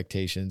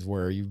expectations,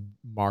 where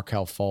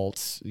Markelle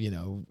Fultz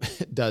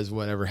does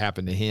whatever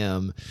happened to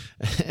him,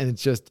 and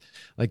it's just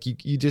like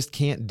you just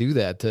can't do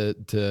that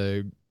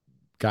to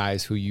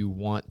guys who you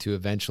want to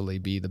eventually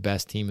be the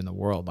best team in the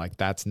world. Like,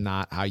 that's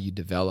not how you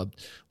develop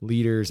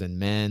leaders and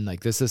men.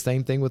 Like, this is the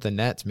same thing with the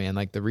Nets, man.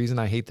 Like, the reason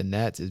I hate the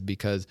Nets is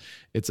because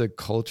it's a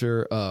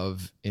culture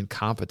of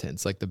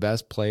incompetence. Like, the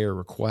best player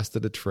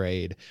requested a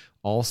trade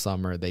all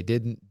summer. They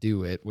didn't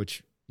do it,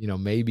 which, you know,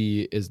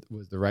 maybe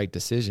was the right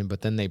decision,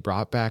 but then they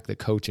brought back the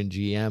coach and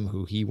GM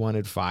who he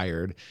wanted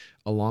fired,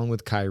 along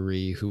with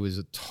Kyrie, who was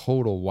a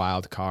total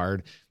wild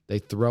card. They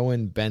throw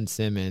in Ben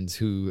Simmons,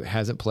 who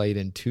hasn't played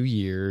in 2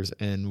 years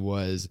and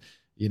was,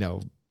 you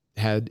know,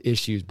 had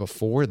issues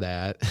before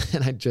that.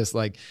 And I just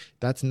like,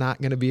 that's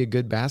not going to be a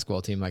good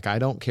basketball team. Like, I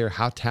don't care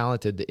how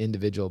talented the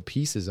individual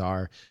pieces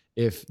are.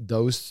 If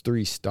those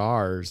 3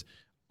 stars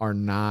are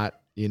not,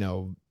 you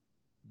know,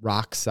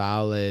 rock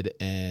solid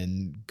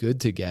and good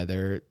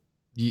together,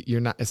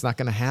 it's not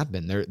going to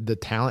happen. The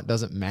talent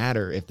doesn't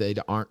matter if they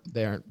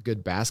aren't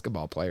good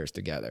basketball players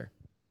together.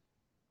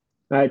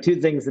 All right,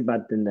 2 things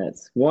about the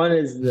Nets. One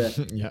is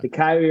the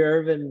Kyrie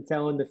Irving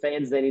telling the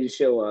fans they need to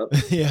show up.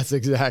 Yes,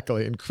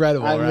 exactly.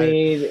 Incredible, right? I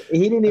mean,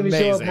 he didn't even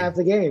show up half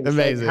the game.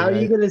 Amazing. Like, how are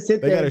you going to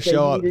sit there and say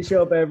you need to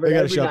show up every night?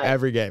 They got to show up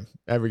every game.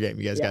 Every game,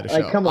 you guys got to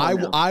show up. Come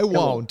on,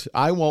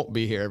 I won't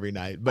be here every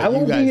night. But I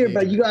won't be here,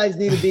 but you guys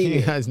need to be here.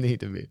 You guys need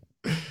to be.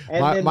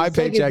 My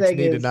paychecks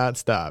need to not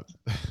stop.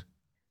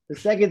 The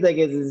second thing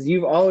is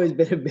you've always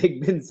been a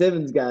big Ben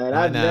Simmons guy, and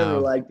I've never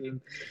liked him.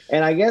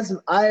 And I guess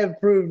I have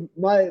proved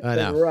my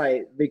thing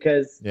right,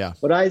 because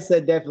what I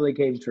said definitely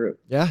came true.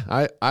 Yeah,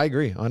 I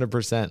agree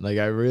 100%. Like,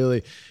 I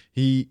really,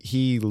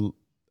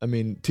 I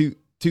mean, two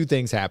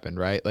things happened,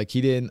 right? Like, he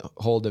didn't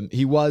hold him.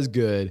 He was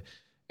good,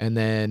 and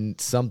then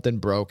something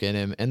broke in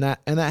him, and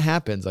that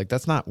happens. Like,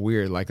 that's not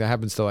weird. Like, that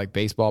happens to like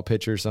baseball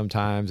pitchers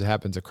sometimes. It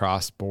happens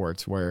across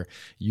sports where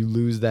you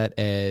lose that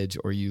edge,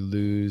 or you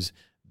lose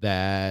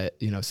that,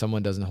 you know,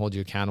 someone doesn't hold you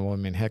accountable. I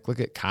mean, heck,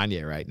 look at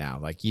Kanye right now.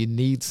 Like, you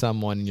need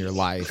someone in your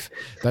life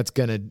that's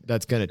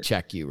gonna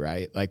check you,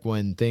 right? Like,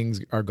 when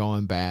things are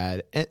going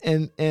bad,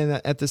 and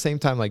at the same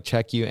time, like,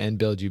 check you and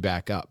build you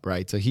back up,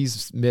 right? So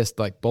he's missed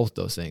like both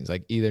those things.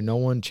 Like, either no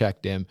one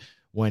checked him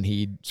when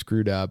he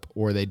screwed up,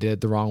 or they did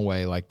it the wrong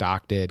way, like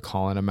Doc did,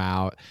 calling him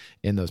out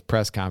in those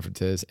press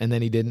conferences, and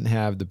then he didn't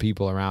have the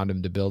people around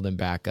him to build him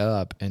back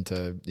up and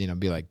to, you know,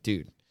 be like,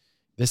 dude,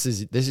 This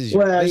is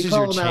your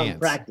chance. Out in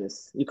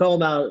practice. You call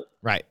them out,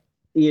 right?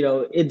 You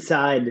know,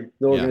 inside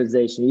the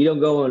organization. You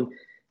don't go on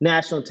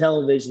national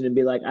television and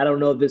be like, I don't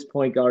know if this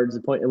point guard's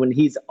the point. And when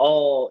he's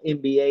all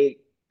NBA,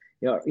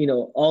 you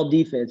know, all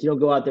defense, you don't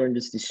go out there and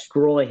just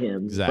destroy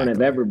him in front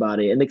of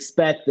everybody and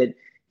expect that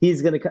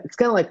he's going to. It's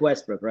kind of like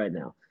Westbrook right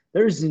now.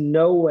 There's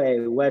no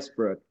way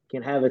Westbrook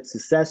can have a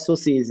successful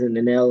season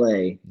in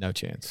LA. No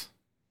chance.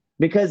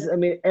 Because I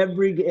mean,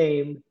 every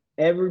game,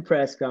 every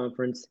press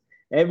conference,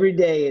 every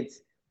day,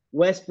 it's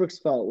Westbrook's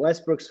fault.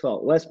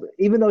 Westbrook,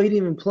 even though he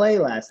didn't even play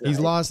last night.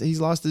 He's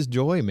lost his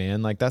joy,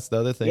 man. Like, that's the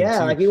other thing.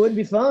 Yeah, like, it wouldn't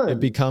be fun.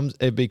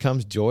 It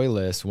becomes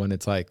joyless when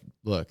it's like,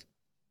 look,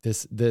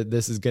 this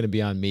is going to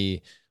be on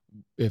me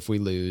if we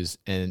lose,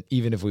 and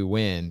even if we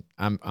win,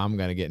 I'm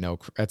going to get no.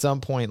 At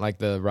some point, like,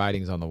 the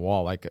writing's on the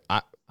wall. Like,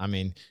 I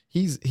mean,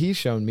 he's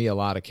shown me a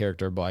lot of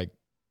character, but like,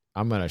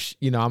 I'm gonna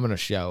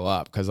show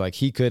up, because like,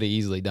 he could have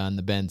easily done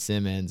the Ben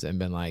Simmons and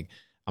been like,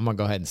 I'm going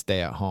to go ahead and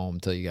stay at home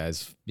till you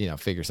guys, you know,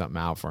 figure something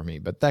out for me.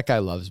 But that guy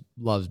loves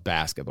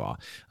basketball.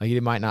 Like, he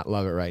might not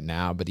love it right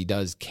now, but he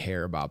does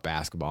care about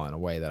basketball in a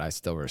way that I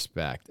still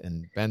respect.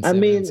 And Ben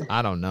Simmons,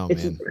 I don't know,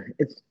 man.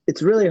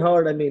 It's really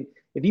hard. I mean,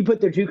 if you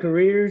put their 2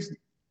 careers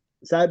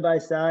side by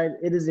side,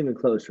 it isn't even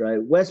close,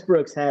 right?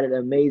 Westbrook's had an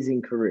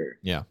amazing career.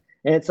 Yeah.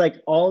 And it's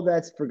like all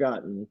that's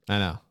forgotten. I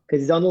know.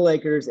 Because he's on the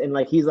Lakers, and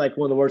like, he's like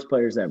one of the worst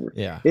players ever.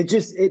 Yeah.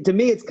 To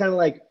me, it's kind of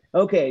like,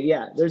 okay,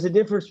 yeah, there's a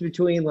difference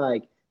between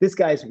like, this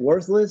guy's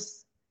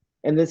worthless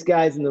and this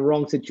guy's in the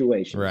wrong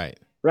situation. Right.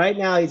 Right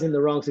now, he's in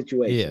the wrong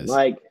situation. He is.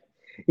 Like,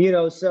 you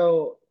know,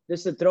 so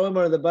just to throw him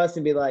under the bus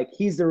and be like,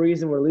 he's the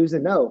reason we're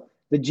losing. No,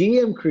 the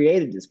GM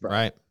created this problem.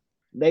 Right.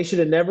 They should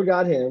have never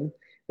got him.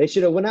 They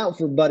should have went out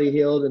for Buddy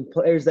Hield and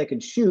players that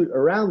could shoot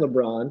around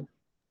LeBron.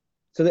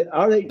 So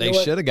they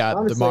should have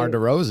got DeMar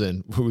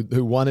DeRozan,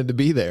 who wanted to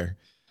be there,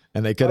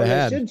 and they could have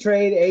had. They should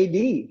trade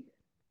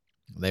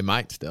AD. They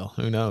might still.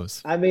 Who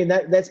knows? I mean,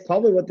 that's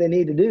probably what they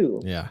need to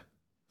do. Yeah.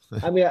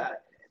 I mean,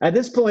 at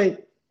this point,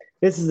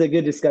 this is a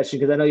good discussion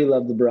because I know you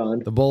love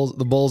LeBron. The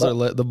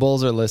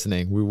Bulls are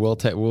listening. We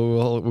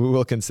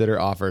will consider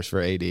offers for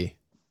AD.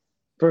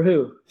 For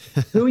who?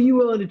 Who are you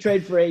willing to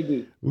trade for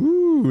AD?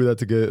 Ooh,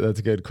 that's a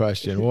good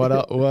question. What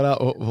else?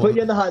 Put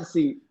you in the hot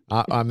seat.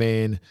 I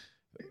mean,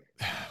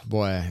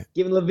 boy.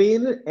 Giving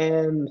Levine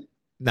and.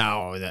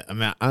 No, I'm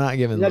not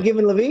giving. You're not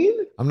giving Levine?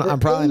 I'm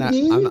probably AD?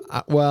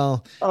 not.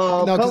 Well,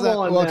 oh, no,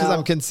 because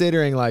I'm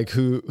considering like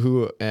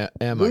who am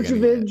I going to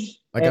get?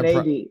 Like, and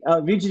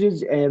AD.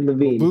 Vucevic and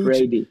Levine for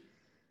AD.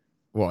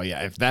 Well,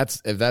 yeah. If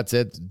that's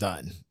it,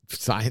 done.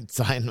 Sign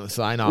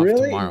off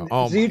really? tomorrow.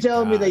 Oh, so you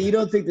telling me that you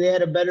don't think they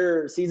had a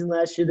better season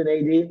last year than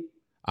AD?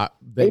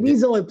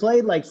 AD's only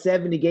played like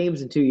 70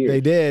 games in 2 years.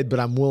 They did, but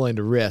I'm willing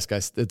to risk.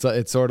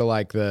 It's sort of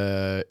like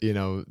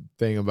the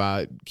thing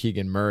about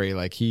Keegan Murray.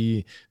 Like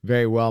he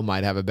very well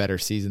might have a better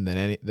season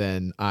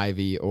than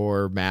Ivy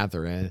or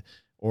Mathurin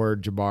or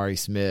Jabari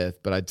Smith,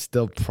 but I'd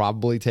still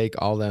probably take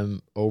all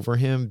them over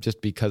him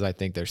just because I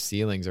think their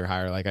ceilings are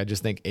higher. Like I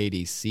just think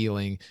AD's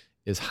ceiling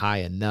is high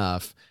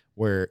enough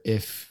where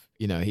if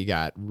he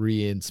got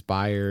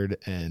re-inspired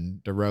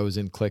and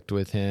DeRozan clicked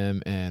with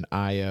him and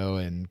Ayo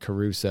and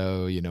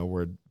Caruso,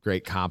 were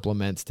great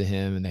compliments to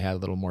him and they had a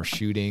little more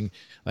shooting.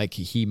 Like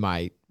he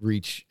might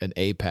reach an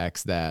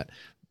apex that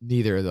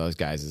neither of those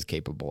guys is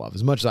capable of.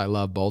 As much as I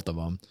love both of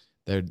them,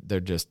 they're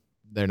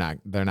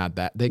not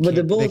that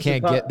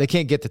they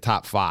can't get to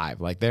top 5.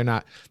 Like they're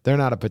not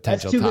a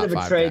potential. That's too top good of a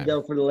 5 trade guy.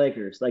 though for the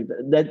Lakers. Like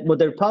that, what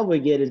they'll probably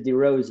get is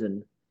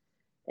DeRozan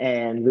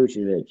and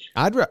Vucevic.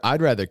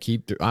 I'd rather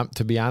keep.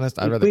 To be honest,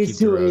 I'd rather keep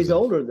DeRozan. He's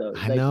older though.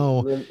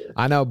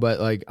 I know, but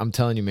like I'm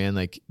telling you, man.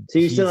 Like, so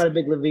you're still not a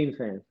big LaVine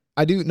fan?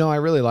 I do. No, I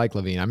really like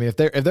LaVine. I mean, if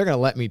they're gonna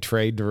let me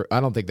trade,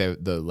 I don't think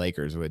the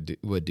Lakers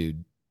would do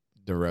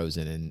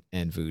DeRozan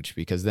and Vooch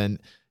because then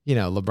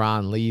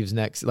LeBron leaves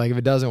next. Like if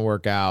it doesn't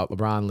work out,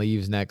 LeBron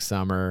leaves next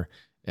summer,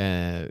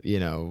 and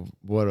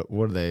what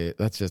are they?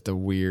 That's just a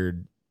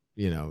weird.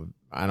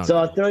 I don't know.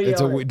 I'll throw you.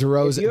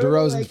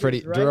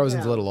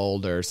 DeRozan's a little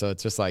older, so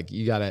it's just like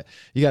you gotta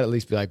at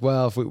least be like,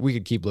 well, if we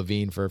could keep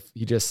LaVine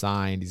he just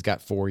signed, he's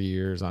got 4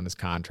 years on his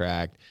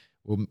contract.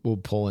 We'll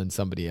pull in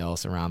somebody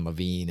else around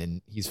LaVine,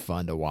 and he's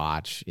fun to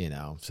watch,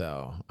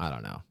 So I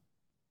don't know.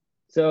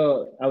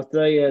 So I'll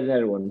throw you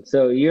another one.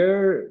 So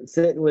you're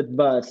sitting with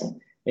Bus,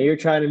 and you're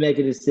trying to make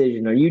a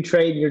decision. Are you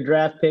trading your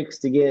draft picks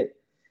to get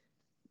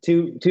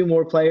two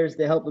more players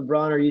to help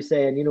LeBron? Or are you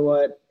saying, you know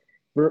what?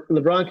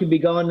 LeBron could be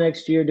gone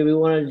next year. Do we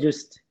want to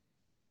just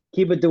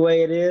keep it the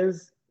way it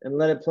is and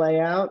let it play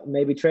out?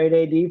 Maybe trade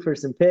AD for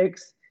some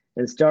picks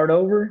and start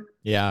over?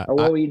 Yeah. Or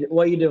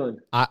what are you doing?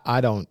 I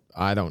don't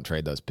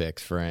trade those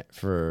picks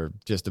for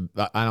just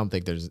I don't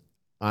think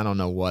I don't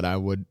know what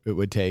it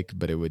would take,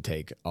 but it would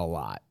take a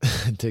lot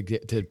to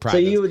get to pry. So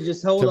you would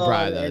just hold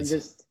on and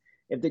just.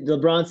 If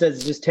LeBron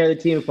says just tear the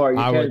team apart,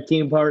 you tear the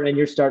team apart and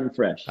you're starting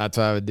fresh. That's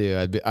what I would do.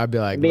 I'd be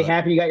like, be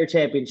happy you got your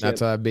championship.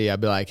 That's what I'd be. I'd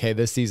be like, hey,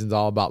 this season's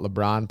all about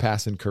LeBron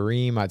passing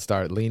Kareem. I'd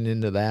start leaning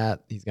into that.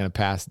 He's going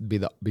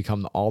to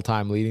become the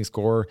all-time leading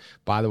scorer.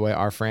 By the way,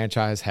 our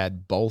franchise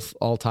had both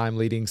all-time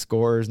leading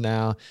scorers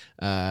now,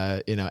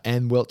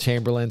 and Wilt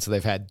Chamberlain. So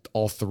they've had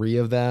all 3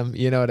 of them.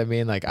 You know what I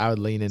mean? Like I would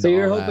lean into. So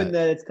you're hoping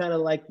that it's kind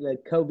of like the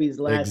Kobe's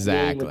last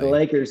game with the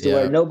Lakers,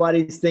 where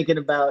nobody's thinking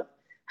about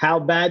how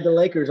bad the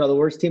Lakers are, the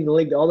worst team in the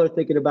league. All they're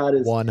thinking about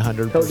is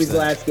 100%. Kobe's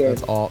last game.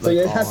 That's what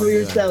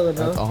you're selling,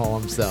 huh? That's all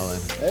I'm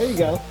selling. There you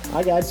go.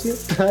 I got you.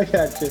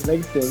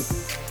 Makes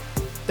sense.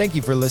 Thank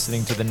you for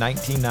listening to the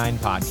 19-9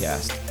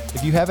 podcast.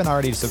 If you haven't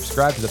already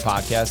subscribed to the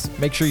podcast,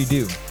 make sure you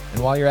do.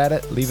 And while you're at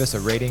it, leave us a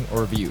rating or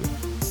review.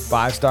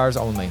 5 stars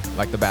only,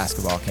 like the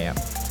basketball camp.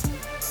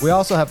 We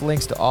also have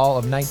links to all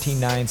of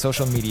 19-9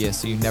 social media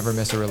so you never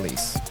miss a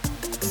release.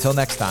 Until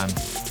next time.